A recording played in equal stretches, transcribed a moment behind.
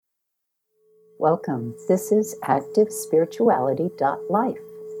Welcome. This is ActiveSpirituality.life.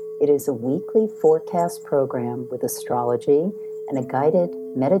 It is a weekly forecast program with astrology and a guided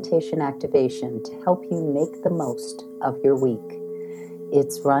meditation activation to help you make the most of your week.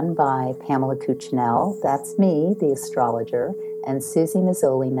 It's run by Pamela Cuccinell, that's me, the astrologer, and Susie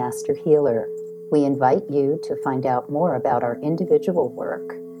Mazzoli, Master Healer. We invite you to find out more about our individual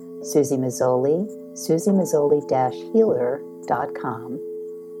work. Susie Mazzoli, susiemazzoli-healer.com,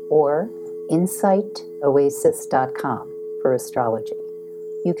 or insightoasis.com for astrology.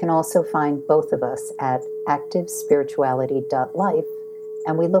 You can also find both of us at activespirituality.life,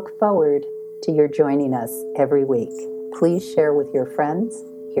 and we look forward to your joining us every week. Please share with your friends.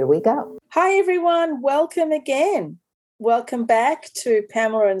 Here we go. Hi, everyone. Welcome again. Welcome back to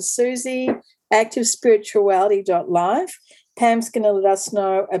Pamela and Susie, activespirituality.life. Pam's going to let us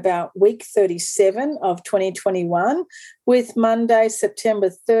know about week 37 of 2021 with Monday, September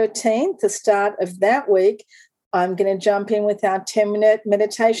 13th, the start of that week. I'm going to jump in with our 10-minute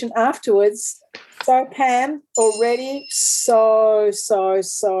meditation afterwards. So, Pam, already so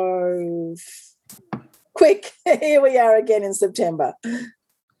quick. Here we are again in September.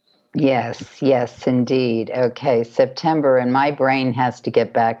 Yes, indeed. Okay, September, and my brain has to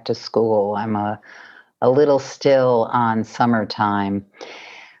get back to school. I'm a little still on summertime.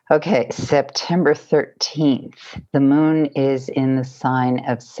 Okay, September 13th, the moon is in the sign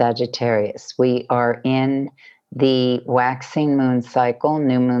of Sagittarius. We are in the waxing moon cycle.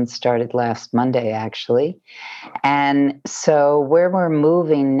 New moon started last Monday, actually. And so where we're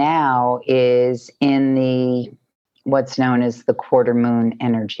moving now is in the what's known as the quarter moon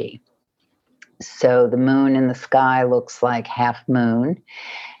energy. So the moon in the sky looks like half moon.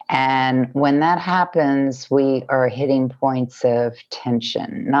 And when that happens, we are hitting points of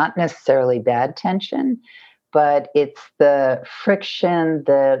tension, not necessarily bad tension, but it's the friction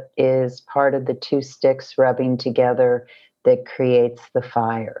that is part of the two sticks rubbing together that creates the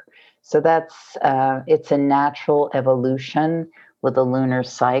fire. So that's it's a natural evolution with the lunar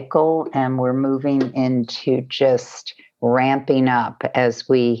cycle, and we're moving into just ramping up as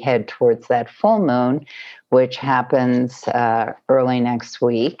we head towards that full moon, which happens early next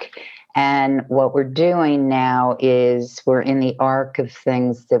week. And what we're doing now is we're in the arc of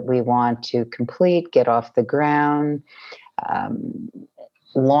things that we want to complete, get off the ground,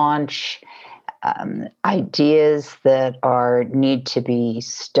 launch ideas that need to be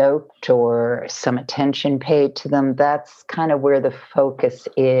stoked or some attention paid to them. That's kind of where the focus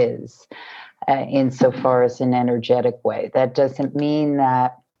is insofar as an energetic way. That doesn't mean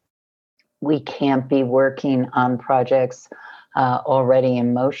that we can't be working on projects already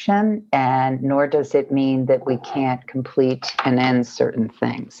in motion, and nor does it mean that we can't complete and end certain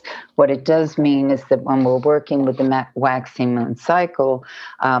things. What it does mean is that when we're working with the waxing moon cycle,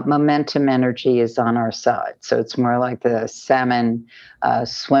 momentum energy is on our side. So it's more like the salmon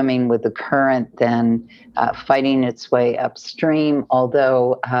swimming with the current than fighting its way upstream,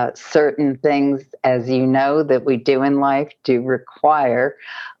 although certain things, as you know, that we do in life do require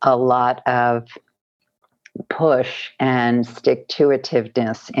a lot of push and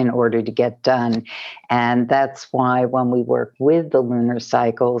stick-to-itiveness in order to get done. And that's why when we work with the lunar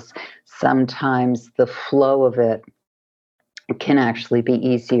cycles, sometimes the flow of it can actually be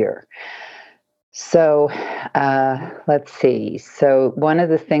easier. So let's see. So one of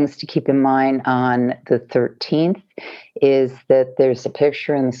the things to keep in mind on the 13th is that there's a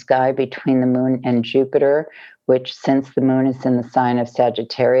picture in the sky between the moon and Jupiter, which, since the moon is in the sign of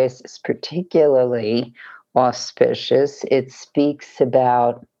Sagittarius, is particularly auspicious. It speaks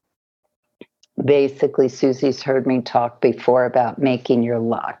about, basically, Susie's heard me talk before about making your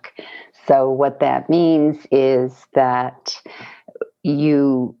luck. So what that means is that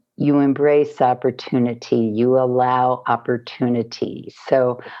you embrace opportunity, you allow opportunity.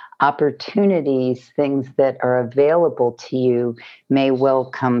 So opportunities, things that are available to you, may well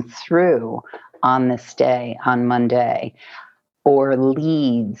come through on this day, on Monday, or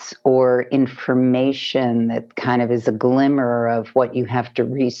leads or information that kind of is a glimmer of what you have to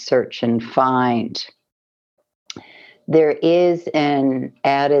research and find. There is an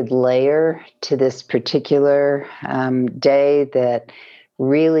added layer to this particular day that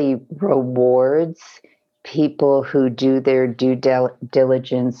really rewards people who do their due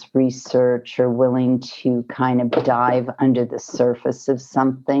diligence research, or willing to kind of dive under the surface of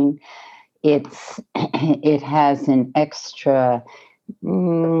something. It has an extra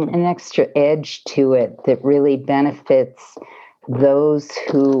edge to it that really benefits those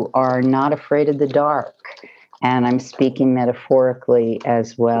who are not afraid of the dark. And I'm speaking metaphorically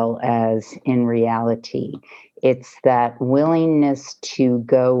as well as in reality. It's that willingness to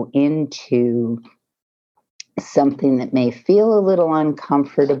go into something that may feel a little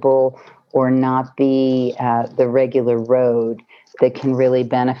uncomfortable or not be the regular road that can really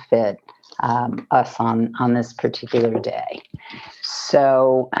benefit us on this particular day.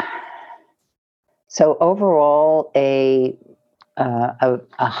 So overall, a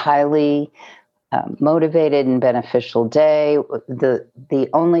highly motivated and beneficial day. The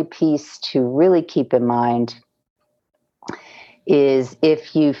only piece to really keep in mind is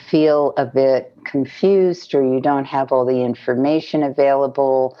if you feel a bit confused or you don't have all the information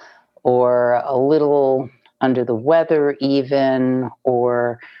available or a little under the weather even,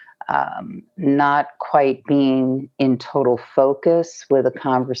 or not quite being in total focus with a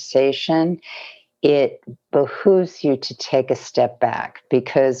conversation, it behooves you to take a step back,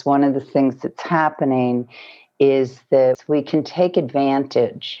 because one of the things that's happening is that we can take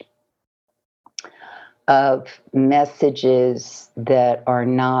advantage of messages that are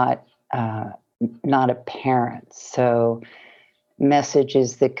not apparent. So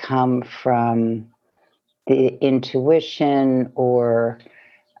messages that come from the intuition, or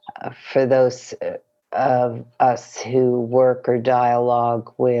for those of us who work or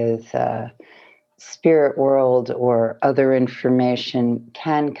dialogue with spirit world or other information,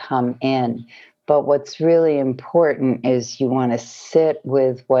 can come in. But what's really important is you want to sit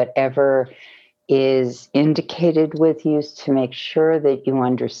with whatever is indicated with you to make sure that you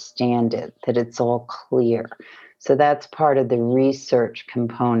understand it, that it's all clear. So that's part of the research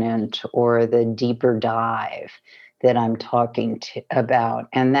component or the deeper dive that I'm talking about.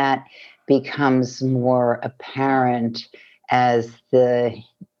 And that becomes more apparent as the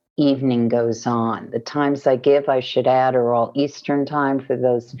evening goes on. The times I give, I should add, are all Eastern time for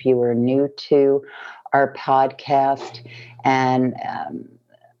those of you who are new to our podcast, and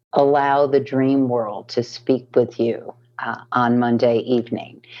allow the dream world to speak with you on Monday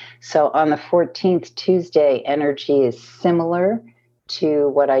evening. So on the 14th, Tuesday, energy is similar to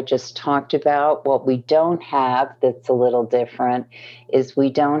what I just talked about. What we don't have that's a little different is we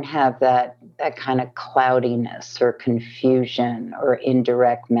don't have that kind of cloudiness or confusion or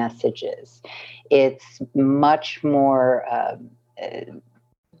indirect messages. It's much more,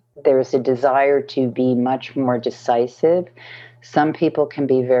 there's a desire to be much more decisive. Some people can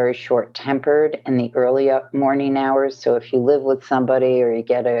be very short-tempered in the early morning hours. So if you live with somebody or you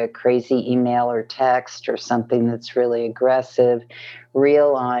get a crazy email or text or something that's really aggressive,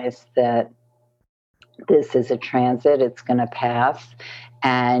 realize that this is a transit, it's going to pass,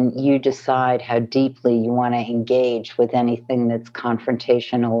 and you decide how deeply you want to engage with anything that's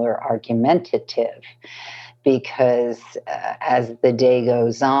confrontational or argumentative. Because as the day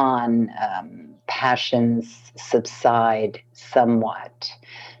goes on, passions subside somewhat.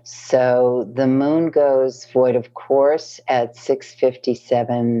 So the moon goes void of course at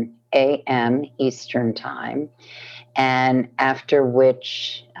 6:57 a.m. Eastern time, and after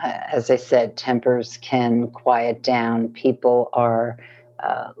which, as I said, tempers can quiet down. People are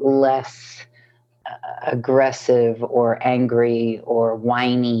less aggressive or angry or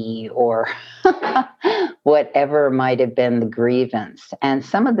whiny or whatever might have been the grievance. And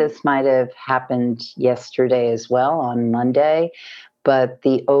some of this might have happened yesterday as well, on Monday, but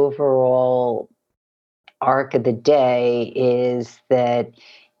the overall arc of the day is that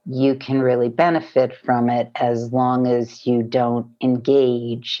you can really benefit from it as long as you don't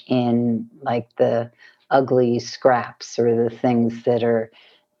engage in like the ugly scraps or the things that are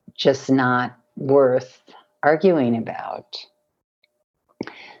just not worth arguing about.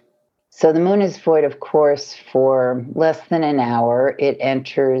 So the moon is void of course for less than an hour. It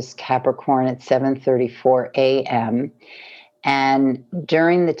enters Capricorn at 7:34 a.m. And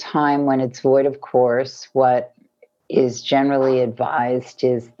during the time when it's void of course, what is generally advised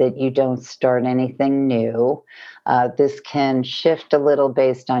is that you don't start anything new. This can shift a little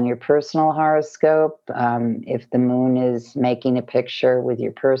based on your personal horoscope. If the moon is making a picture with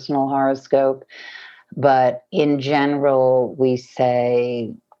your personal horoscope. But in general, we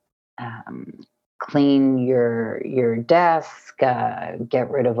say clean your desk, get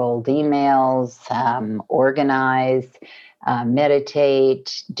rid of old emails, organize,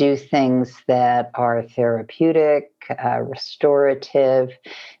 meditate, do things that are therapeutic, restorative,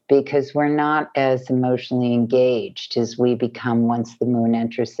 because we're not as emotionally engaged as we become once the moon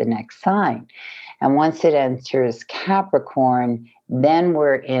enters the next sign. And once it enters Capricorn, then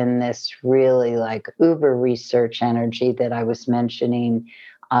we're in this really like uber research energy that I was mentioning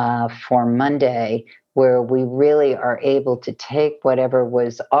for Monday, where we really are able to take whatever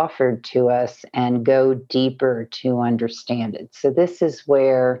was offered to us and go deeper to understand it. So this is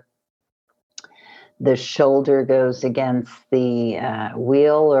where the shoulder goes against the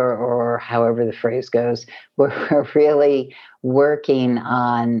wheel, or however the phrase goes. We're really working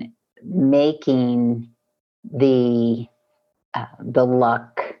on making the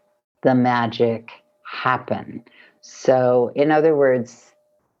luck, the magic happen. So, in other words,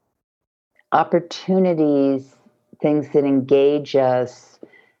 opportunities, things that engage us,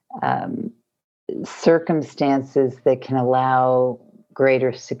 circumstances that can allow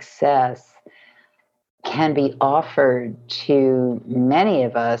greater success can be offered to many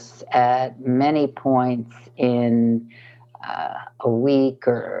of us at many points in a week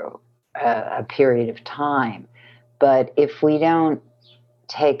or a period of time. But if we don't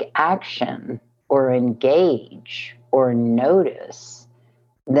take action or engage or notice,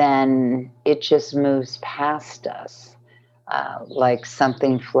 then it just moves past us like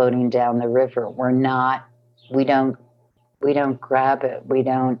something floating down the river. We don't grab it. We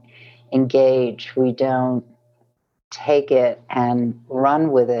don't engage. We don't take it and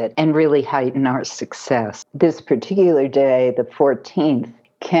run with it and really heighten our success. This particular day, the 14th,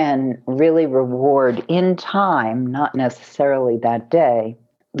 can really reward in time, not necessarily that day,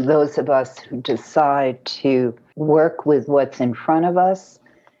 those of us who decide to work with what's in front of us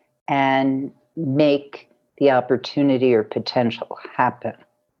and make the opportunity or potential happen.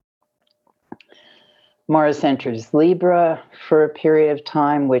 Mars enters Libra for a period of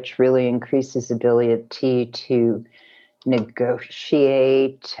time, which really increases ability to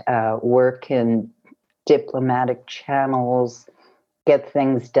negotiate, work in diplomatic channels, get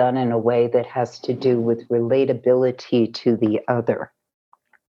things done in a way that has to do with relatability to the other.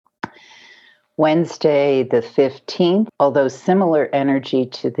 Wednesday, the 15th, although similar energy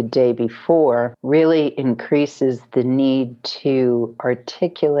to the day before, really increases the need to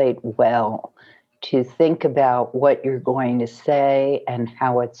articulate well, to think about what you're going to say and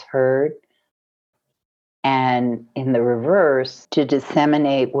how it's heard. And in the reverse, to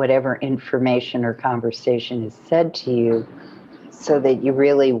disseminate whatever information or conversation is said to you so that you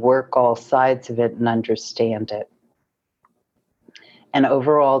really work all sides of it and understand it. And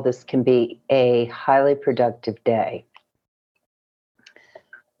overall, this can be a highly productive day.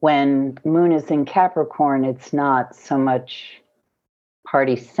 When Moon is in Capricorn, it's not so much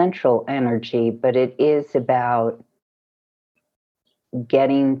party central energy, but it is about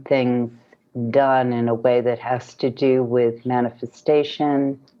getting things done in a way that has to do with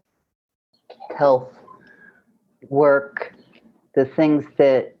manifestation, health, work, the things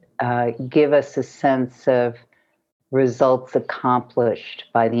that give us a sense of results accomplished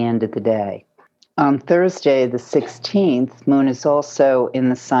by the end of the day. On Thursday, the 16th, Moon is also in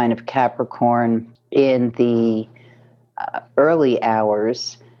the sign of Capricorn in the early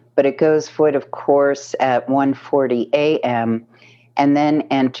hours, but it goes void of course at 1:40 a.m. and then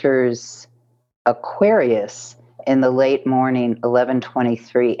enters Aquarius in the late morning,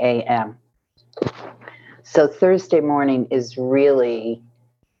 11:23 a.m. So Thursday morning is really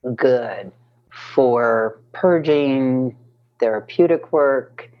good for purging, therapeutic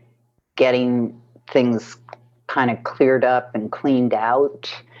work, getting things kind of cleared up and cleaned out,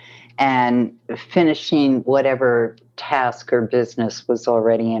 and finishing whatever task or business was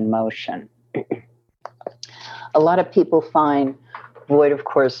already in motion. A lot of people find void of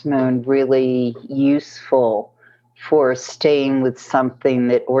course moon really useful for staying with something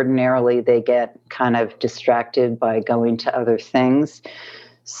that ordinarily they get kind of distracted by going to other things.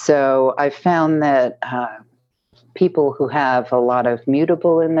 So I found that people who have a lot of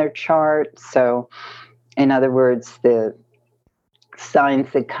mutable in their chart, so in other words, the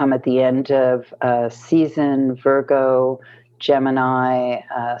signs that come at the end of season, Virgo, Gemini,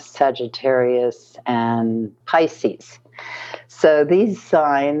 Sagittarius, and Pisces. So these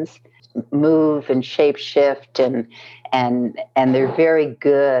signs move and shapeshift, and they're very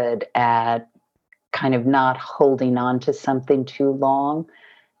good at kind of not holding on to something too long.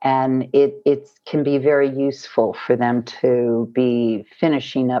 And it can be very useful for them to be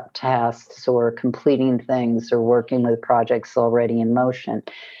finishing up tasks or completing things or working with projects already in motion.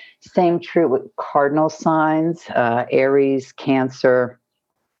 Same true with cardinal signs, Aries, Cancer,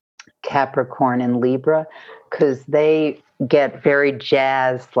 Capricorn, and Libra, because they get very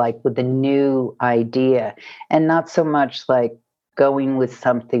jazzed, like with a new idea, and not so much like going with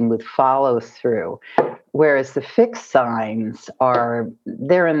something with follow through. Whereas the fixed signs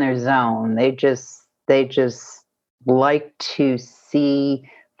they're in their zone. They just like to see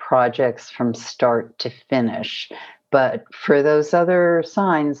projects from start to finish. But for those other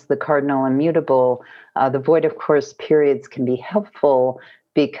signs, the cardinal and mutable, the void of course periods can be helpful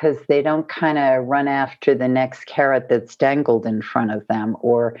because they don't kind of run after the next carrot that's dangled in front of them,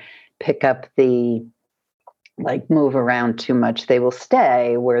 or pick up move around too much. They will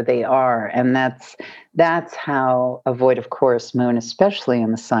stay where they are. And that's how a void of course moon, especially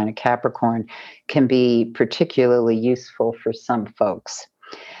in the sign of Capricorn, can be particularly useful for some folks.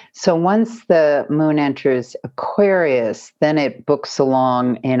 So once the moon enters Aquarius, then it books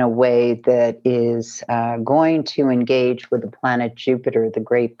along in a way that is going to engage with the planet Jupiter, the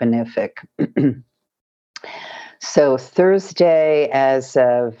great benefic. So Thursday, as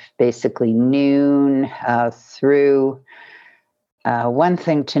of basically noon through, one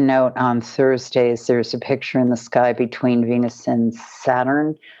thing to note on Thursday is there's a picture in the sky between Venus and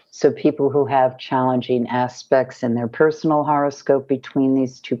Saturn. So people who have challenging aspects in their personal horoscope between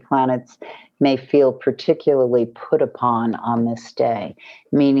these two planets may feel particularly put upon on this day,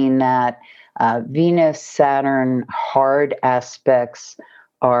 meaning that Venus, Saturn, hard aspects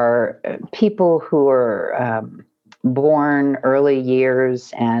are people who are born early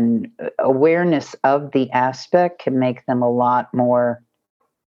years, and awareness of the aspect can make them a lot more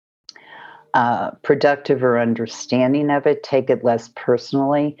productive or understanding of it, take it less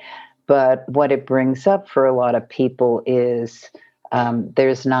personally. But what it brings up for a lot of people is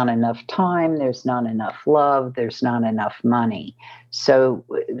there's not enough time, there's not enough love, there's not enough money. So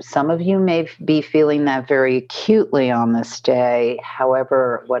some of you may be feeling that very acutely on this day.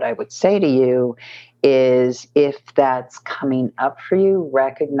 However, what I would say to you is if that's coming up for you,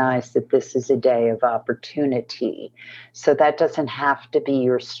 recognize that this is a day of opportunity. So that doesn't have to be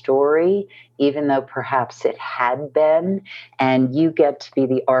your story, even though perhaps it had been, and you get to be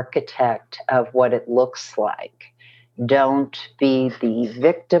the architect of what it looks like. Don't be the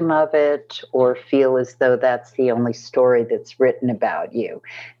victim of it or feel as though that's the only story that's written about you.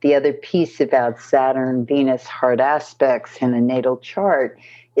 The other piece about Saturn, Venus, hard aspects in a natal chart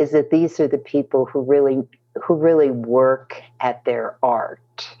is that these are the people who really work at their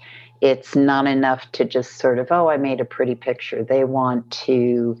art. It's not enough to just sort of, oh, I made a pretty picture. They want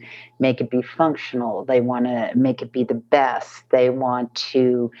to make it be functional. They want to make it be the best. They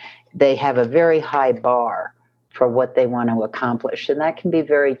have a very high bar for what they want to accomplish. And that can be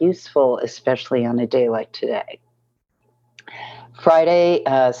very useful, especially on a day like today. Friday,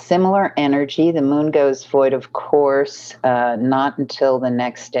 similar energy. The moon goes void, of course, not until the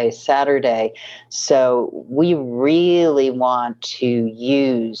next day, Saturday. So we really want to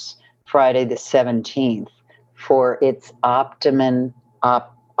use Friday the 17th for its optimum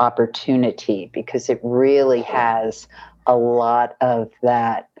opportunity, because it really has a lot of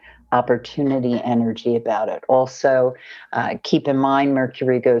that opportunity energy about it. Also, keep in mind,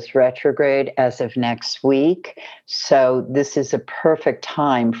 Mercury goes retrograde as of next week. So this is a perfect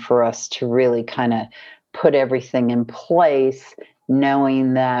time for us to really kind of put everything in place,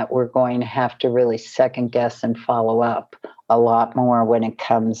 knowing that we're going to have to really second guess and follow up a lot more when it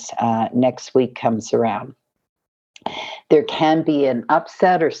comes, next week comes around. There can be an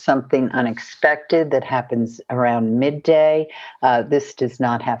upset or something unexpected that happens around midday. This does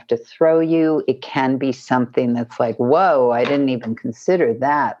not have to throw you. It can be something that's like, whoa, I didn't even consider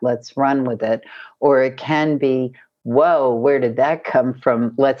that. Let's run with it. Or it can be, whoa, where did that come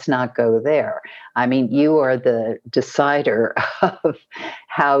from? Let's not go there. I mean, you are the decider of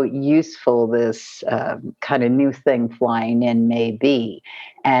how useful this kind of new thing flying in may be.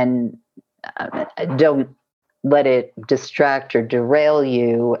 And don't let it distract or derail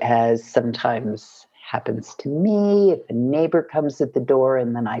you, as sometimes happens to me. If a neighbor comes at the door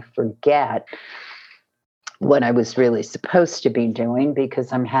and then I forget what I was really supposed to be doing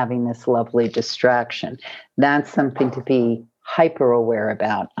because I'm having this lovely distraction. That's something to be hyper aware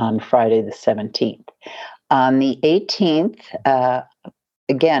about on Friday the 17th. On the 18th,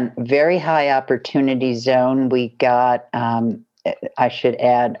 again, very high opportunity zone. We got, I should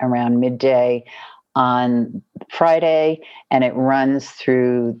add, around midday on Friday, and it runs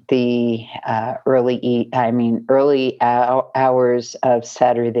through the early hours of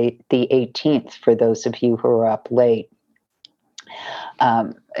Saturday the 18th for those of you who are up late.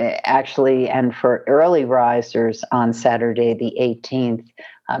 Actually, and for early risers on Saturday the 18th,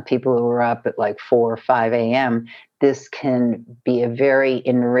 people who are up at like 4 or 5 a.m., this can be a very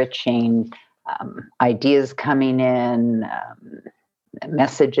enriching ideas coming in,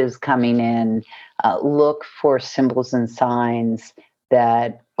 messages coming in. Look for symbols and signs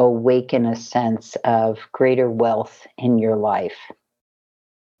that awaken a sense of greater wealth in your life.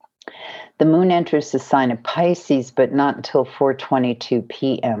 The moon enters the sign of Pisces, but not until 4:22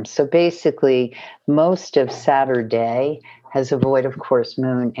 p.m. So basically, most of Saturday, has a void of course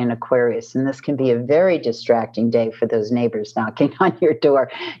moon in Aquarius. And this can be a very distracting day for those neighbors knocking on your door.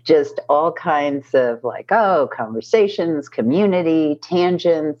 Just all kinds of conversations, community,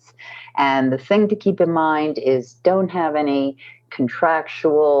 tangents. And the thing to keep in mind is don't have any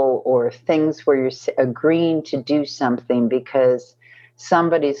contractual or things where you're agreeing to do something, because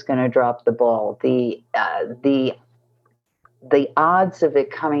somebody's going to drop the ball. The odds of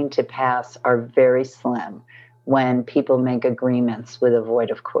it coming to pass are very slim when people make agreements with a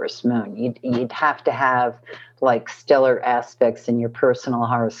void of course moon. You'd have to have like stellar aspects in your personal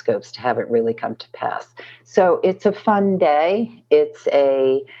horoscopes to have it really come to pass. So it's a fun day. It's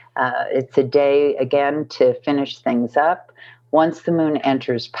a day again to finish things up. Once the moon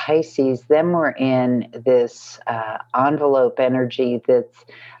enters Pisces, then we're in this envelope energy that's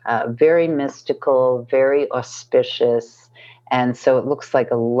very mystical, very auspicious. And so it looks like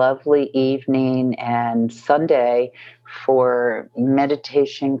a lovely evening and Sunday for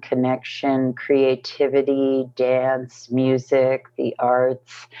meditation, connection, creativity, dance, music, the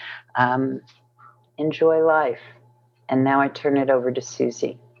arts. Enjoy life. And now I turn it over to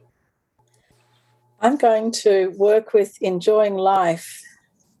Susie. I'm going to work with enjoying life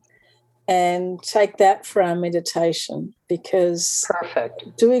and take that for our meditation, because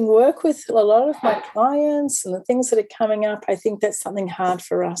perfect. Doing work with a lot of my clients and the things that are coming up, I think that's something hard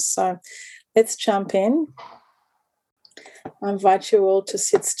for us. So let's jump in. I invite you all to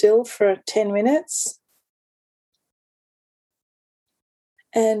sit still for 10 minutes.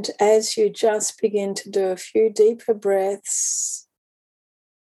 And as you just begin to do a few deeper breaths,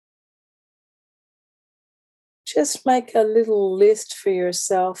 just make a little list for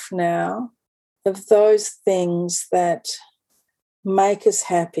yourself now of those things that make us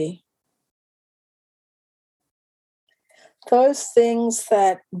happy. Those things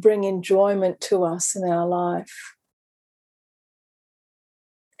that bring enjoyment to us in our life.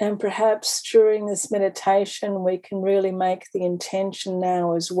 And perhaps during this meditation, we can really make the intention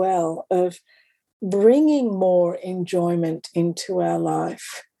now as well of bringing more enjoyment into our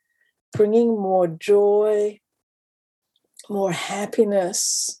life, bringing more joy, more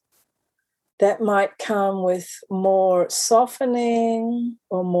happiness. That might come with more softening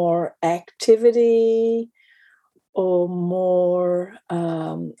or more activity or more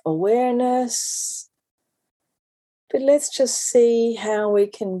awareness. But let's just see how we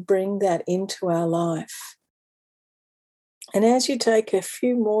can bring that into our life. And as you take a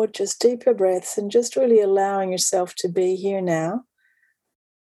few more just deeper breaths and just really allowing yourself to be here now,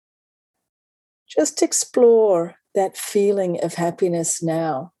 just explore that feeling of happiness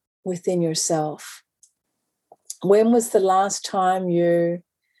now within yourself. When was the last time you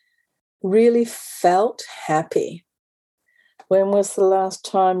really felt happy? When was the last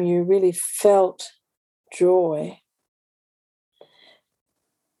time you really felt joy?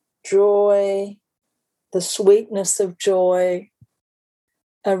 Joy, the sweetness of joy,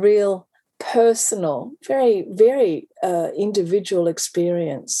 a real personal, very, very individual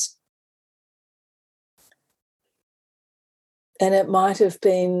experience. And it might have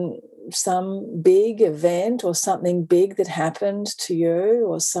been some big event or something big that happened to you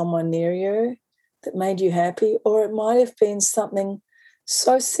or someone near you that made you happy, or it might have been something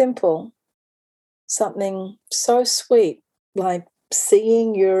so simple, something so sweet, like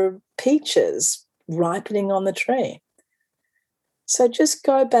seeing your peaches ripening on the tree. So just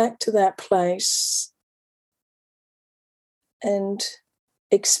go back to that place and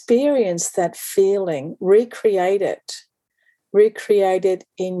experience that feeling, recreate it. Recreate it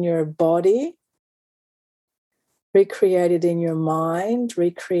in your body, recreate it in your mind,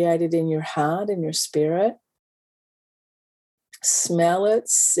 recreate it in your heart and your spirit. Smell it,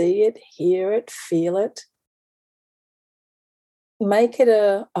 see it, hear it, feel it. Make it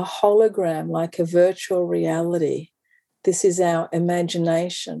a hologram, like a virtual reality. This is our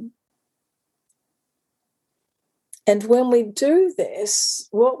imagination. And when we do this,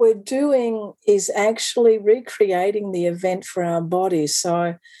 what we're doing is actually recreating the event for our body.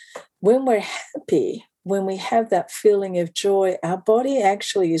 So when we're happy, when we have that feeling of joy, our body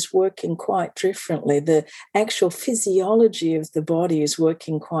actually is working quite differently. The actual physiology of the body is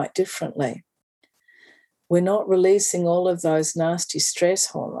working quite differently. We're not releasing all of those nasty stress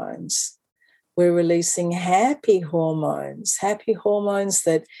hormones. We're releasing happy hormones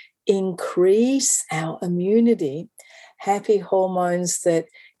that increase our immunity, happy hormones that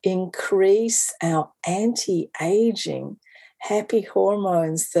increase our anti-aging, happy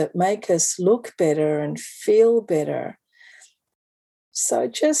hormones that make us look better and feel better. So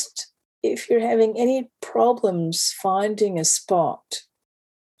just if you're having any problems finding a spot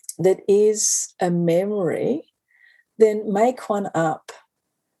that is a memory then make one up.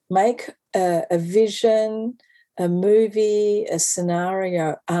 Make a vision, a movie, a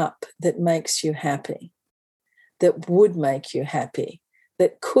scenario up that makes you happy, that would make you happy,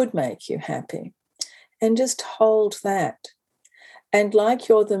 that could make you happy. And just hold that. And like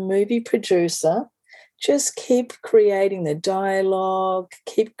you're the movie producer, just keep creating the dialogue,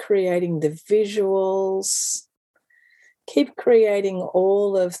 keep creating the visuals, keep creating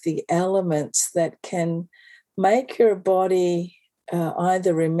all of the elements that can make your body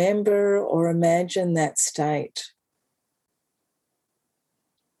either remember or imagine that state.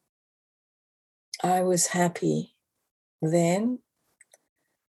 I was happy then,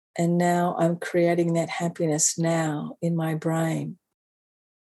 and now I'm creating that happiness now in my brain.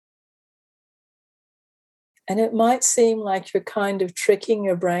 And it might seem like you're kind of tricking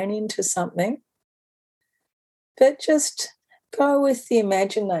your brain into something, but just go with the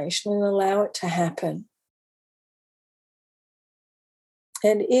imagination and allow it to happen.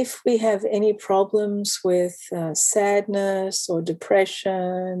 And if we have any problems with sadness or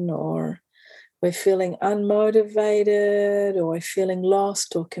depression, or we're feeling unmotivated, or we're feeling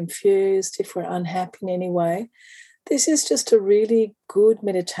lost or confused, if we're unhappy in any way, this is just a really good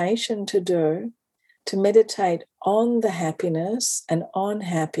meditation to do, to meditate on the happiness and on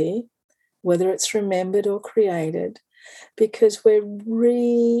happy, whether it's remembered or created, because we're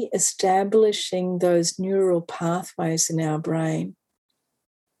re-establishing those neural pathways in our brain.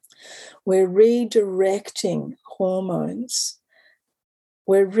 We're redirecting hormones.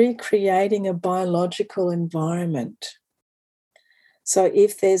 We're recreating a biological environment. So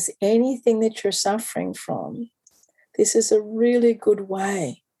if there's anything that you're suffering from, this is a really good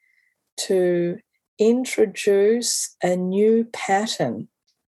way to introduce a new pattern,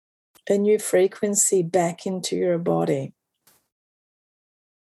 a new frequency back into your body.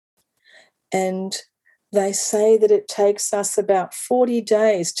 And they say that it takes us about 40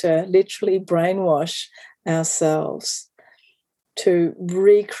 days to literally brainwash ourselves, to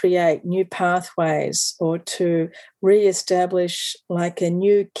recreate new pathways or to reestablish like a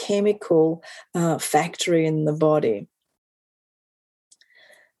new chemical factory in the body.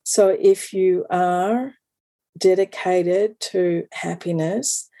 So if you are dedicated to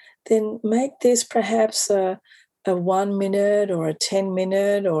happiness, then make this perhaps a 1 minute or a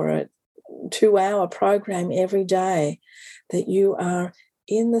 10-minute or a 2-hour program every day, that you are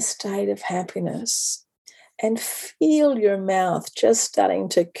in the state of happiness, and feel your mouth just starting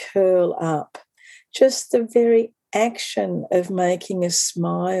to curl up. Just the very action of making a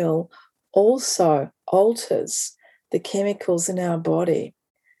smile also alters the chemicals in our body,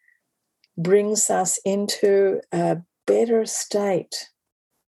 brings us into a better state.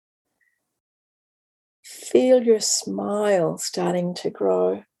 Feel your smile starting to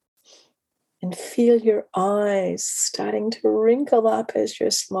grow, and feel your eyes starting to wrinkle up as you're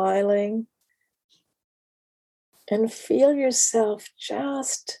smiling. And feel yourself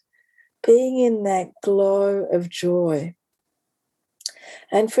just being in that glow of joy.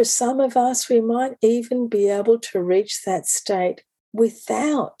 And for some of us, we might even be able to reach that state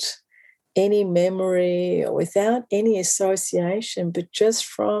without any memory or without any association, but just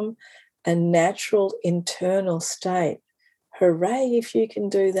from a natural internal state. Hooray if you can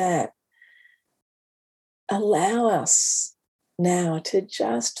do that. Allow us now to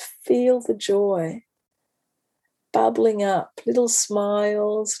just feel the joy bubbling up, little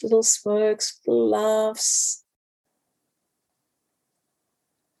smiles, little smirks, little laughs.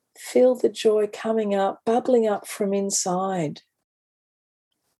 Feel the joy coming up, bubbling up from inside.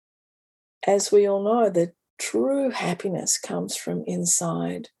 As we all know, the true happiness comes from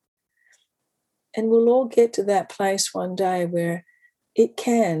inside. And we'll all get to that place one day where it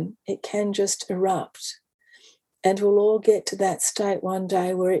can just erupt. And we'll all get to that state one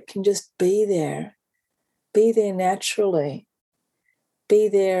day where it can just be there naturally, be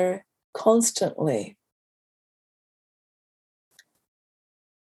there constantly.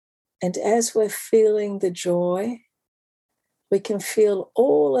 And as we're feeling the joy, we can feel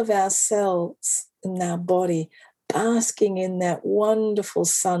all of our cells in our body basking in that wonderful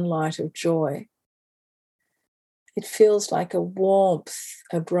sunlight of joy. It feels like a warmth,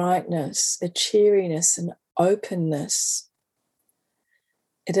 a brightness, a cheeriness, an openness.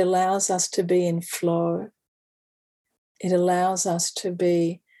 It allows us to be in flow. It allows us to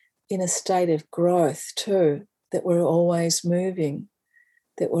be in a state of growth too, that we're always moving,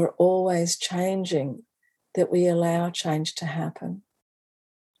 that we're always changing, that we allow change to happen.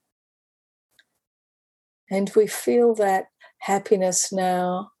 And we feel that happiness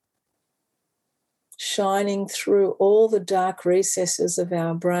now shining through all the dark recesses of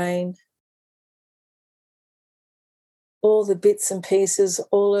our brain, all the bits and pieces,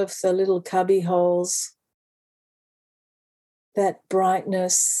 all of the little cubby holes, that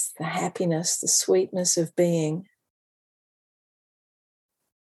brightness, the happiness, the sweetness of being.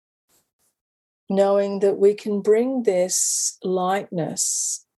 Knowing that we can bring this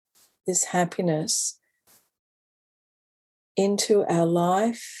lightness, this happiness into our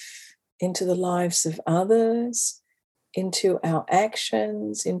life, into the lives of others, into our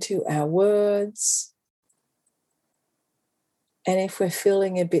actions, into our words. And if we're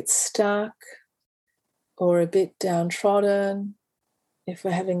feeling a bit stuck or a bit downtrodden, if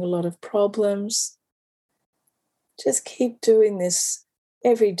we're having a lot of problems, just keep doing this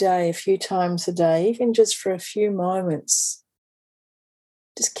every day, a few times a day, even just for a few moments.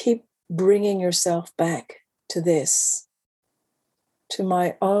 Just keep bringing yourself back to this, to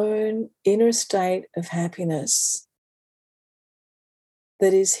my own inner state of happiness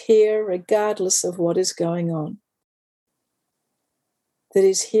that is here regardless of what is going on, that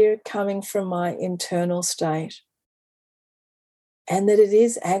is here coming from my internal state, and that it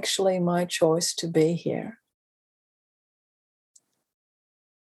is actually my choice to be here.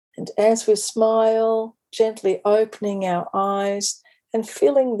 And as we smile, gently opening our eyes and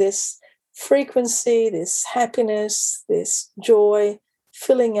feeling this frequency, this happiness, this joy,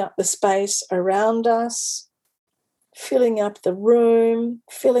 filling up the space around us, filling up the room,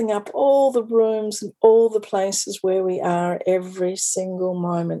 filling up all the rooms and all the places where we are every single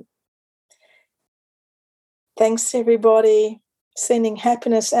moment. Thanks, everybody. Sending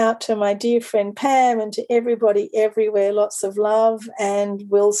happiness out to my dear friend Pam and to everybody everywhere. Lots of love, and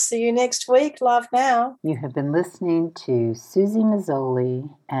we'll see you next week. Love now. You have been listening to Susie Mazzoli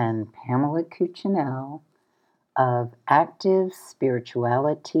and Pamela Cuccinell of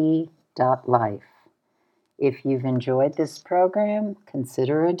ActiveSpirituality.life. If you've enjoyed this program,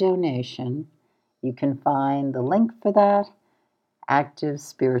 consider a donation. You can find the link for that,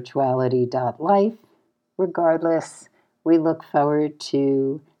 ActiveSpirituality.life. Regardless, we look forward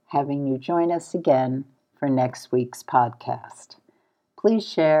to having you join us again for next week's podcast. Please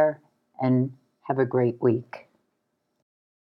share and have a great week.